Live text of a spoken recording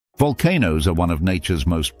Volcanoes are one of nature's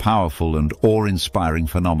most powerful and awe-inspiring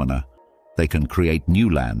phenomena. They can create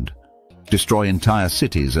new land, destroy entire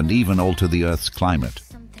cities, and even alter the Earth's climate.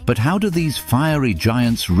 But how do these fiery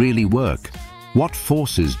giants really work? What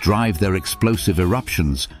forces drive their explosive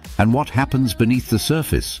eruptions, and what happens beneath the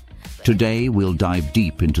surface? Today we'll dive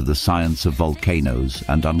deep into the science of volcanoes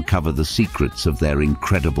and uncover the secrets of their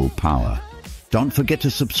incredible power. Don't forget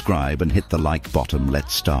to subscribe and hit the like button.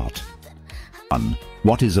 Let's start. 1.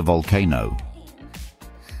 What is a volcano?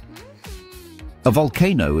 A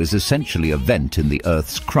volcano is essentially a vent in the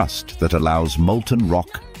Earth's crust that allows molten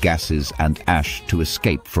rock, gases, and ash to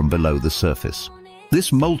escape from below the surface.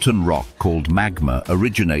 This molten rock, called magma,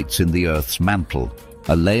 originates in the Earth's mantle,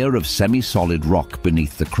 a layer of semi-solid rock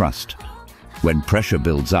beneath the crust. When pressure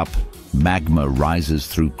builds up, magma rises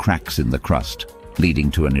through cracks in the crust, leading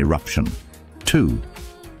to an eruption. 2.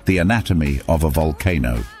 The anatomy of a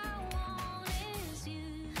volcano.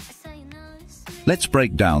 Let's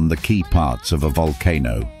break down the key parts of a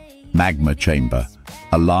volcano. Magma chamber,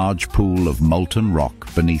 a large pool of molten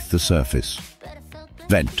rock beneath the surface.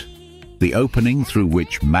 Vent, the opening through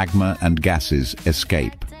which magma and gases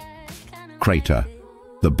escape. Crater,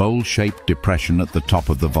 the bowl-shaped depression at the top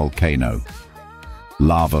of the volcano.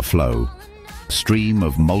 Lava flow, a stream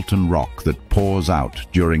of molten rock that pours out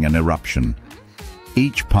during an eruption.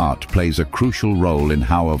 Each part plays a crucial role in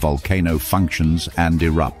how a volcano functions and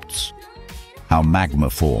erupts. How magma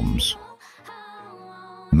forms.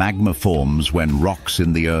 Magma forms when rocks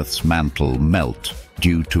in the Earth's mantle melt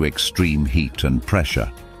due to extreme heat and pressure.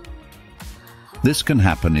 This can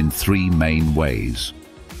happen in three main ways.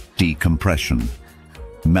 Decompression.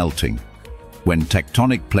 Melting. When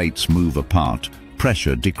tectonic plates move apart,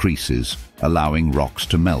 pressure decreases, allowing rocks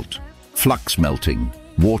to melt. Flux melting.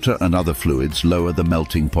 Water and other fluids lower the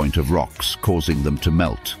melting point of rocks, causing them to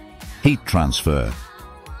melt. Heat transfer.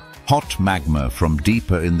 Hot magma from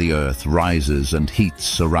deeper in the Earth rises and heats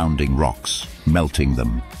surrounding rocks, melting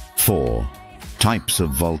them. 4. Types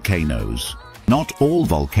of volcanoes. Not all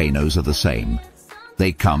volcanoes are the same.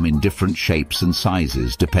 They come in different shapes and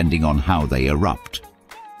sizes depending on how they erupt.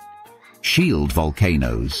 Shield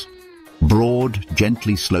volcanoes. Broad,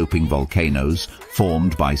 gently sloping volcanoes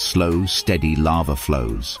formed by slow, steady lava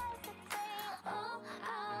flows.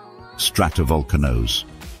 Stratovolcanoes.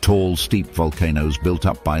 Tall, steep volcanoes built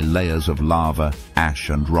up by layers of lava, ash,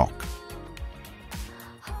 and rock.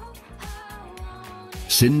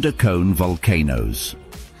 Cinder cone volcanoes.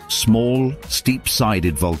 Small,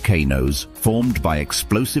 steep-sided volcanoes formed by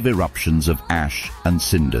explosive eruptions of ash and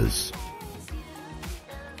cinders.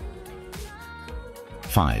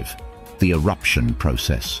 5. The eruption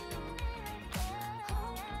process.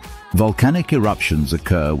 Volcanic eruptions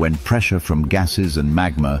occur when pressure from gases and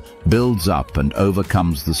magma builds up and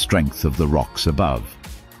overcomes the strength of the rocks above.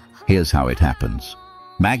 Here's how it happens.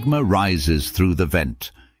 Magma rises through the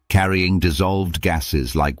vent, carrying dissolved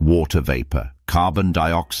gases like water vapor, carbon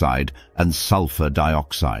dioxide, and sulfur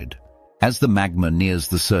dioxide. As the magma nears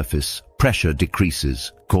the surface, pressure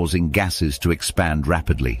decreases, causing gases to expand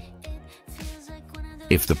rapidly.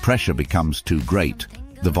 If the pressure becomes too great,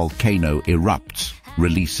 the volcano erupts,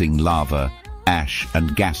 releasing lava, ash,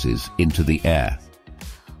 and gases into the air.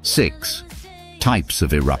 6. Types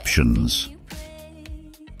of eruptions.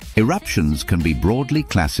 Eruptions can be broadly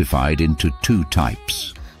classified into two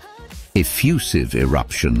types. Effusive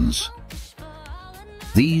eruptions.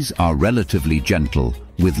 These are relatively gentle,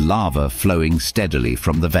 with lava flowing steadily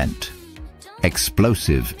from the vent.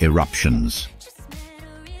 Explosive eruptions.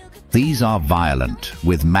 These are violent,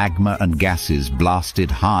 with magma and gases blasted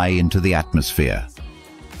high into the atmosphere.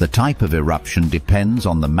 The type of eruption depends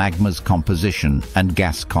on the magma's composition and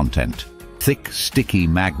gas content. Thick, sticky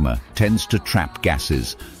magma tends to trap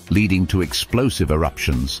gases, leading to explosive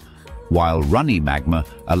eruptions, while runny magma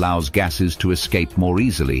allows gases to escape more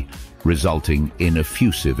easily, resulting in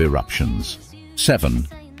effusive eruptions. 7.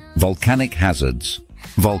 Volcanic hazards.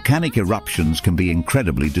 Volcanic eruptions can be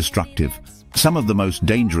incredibly destructive. Some of the most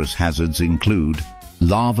dangerous hazards include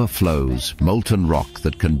lava flows, molten rock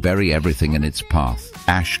that can bury everything in its path,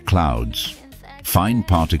 ash clouds, fine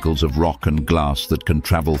particles of rock and glass that can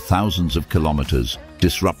travel thousands of kilometers,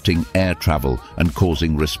 disrupting air travel and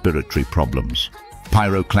causing respiratory problems,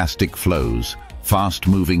 pyroclastic flows,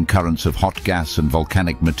 fast-moving currents of hot gas and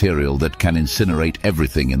volcanic material that can incinerate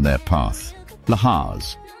everything in their path,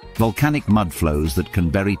 lahars, volcanic mud flows that can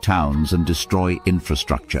bury towns and destroy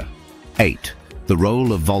infrastructure. 8. The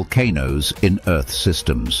role of volcanoes in Earth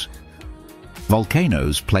systems.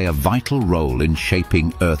 Volcanoes play a vital role in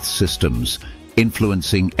shaping Earth's systems,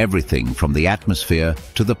 influencing everything from the atmosphere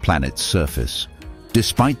to the planet's surface.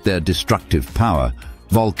 Despite their destructive power,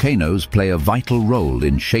 Volcanoes play a vital role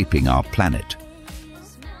in shaping our planet.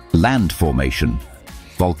 Land formation.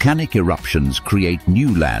 Volcanic eruptions create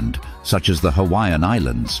new land, such as the Hawaiian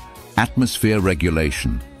Islands. Atmosphere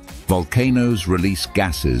regulation. Volcanoes release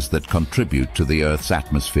gases that contribute to the Earth's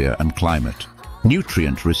atmosphere and climate.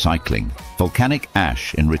 Nutrient recycling. Volcanic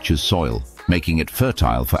ash enriches soil, making it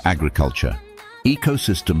fertile for agriculture.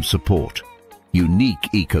 Ecosystem support. Unique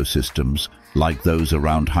ecosystems, like those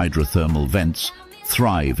around hydrothermal vents,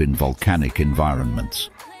 thrive in volcanic environments.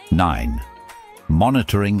 9.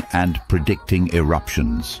 Monitoring and predicting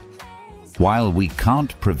eruptions. While we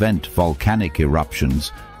can't prevent volcanic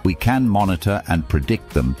eruptions, we can monitor and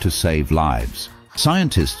predict them to save lives.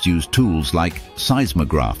 Scientists use tools like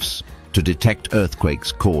seismographs to detect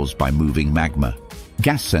earthquakes caused by moving magma,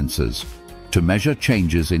 gas sensors to measure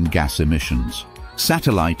changes in gas emissions,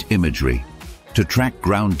 satellite imagery to track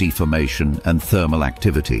ground deformation and thermal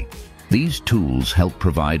activity. These tools help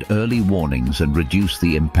provide early warnings and reduce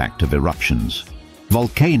the impact of eruptions.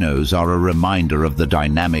 Volcanoes are a reminder of the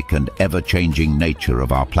dynamic and ever-changing nature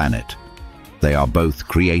of our planet. They are both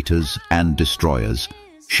creators and destroyers,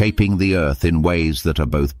 shaping the Earth in ways that are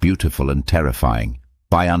both beautiful and terrifying.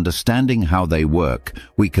 By understanding how they work,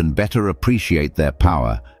 we can better appreciate their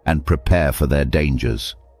power and prepare for their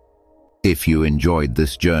dangers. If you enjoyed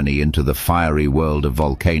this journey into the fiery world of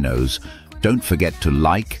volcanoes, don't forget to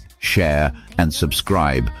like, share, and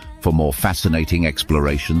subscribe for more fascinating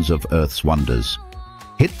explorations of Earth's wonders.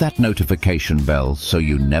 Hit that notification bell so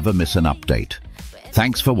you never miss an update.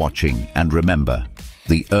 Thanks for watching, and remember,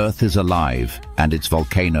 the Earth is alive and its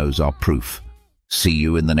volcanoes are proof. See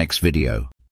you in the next video.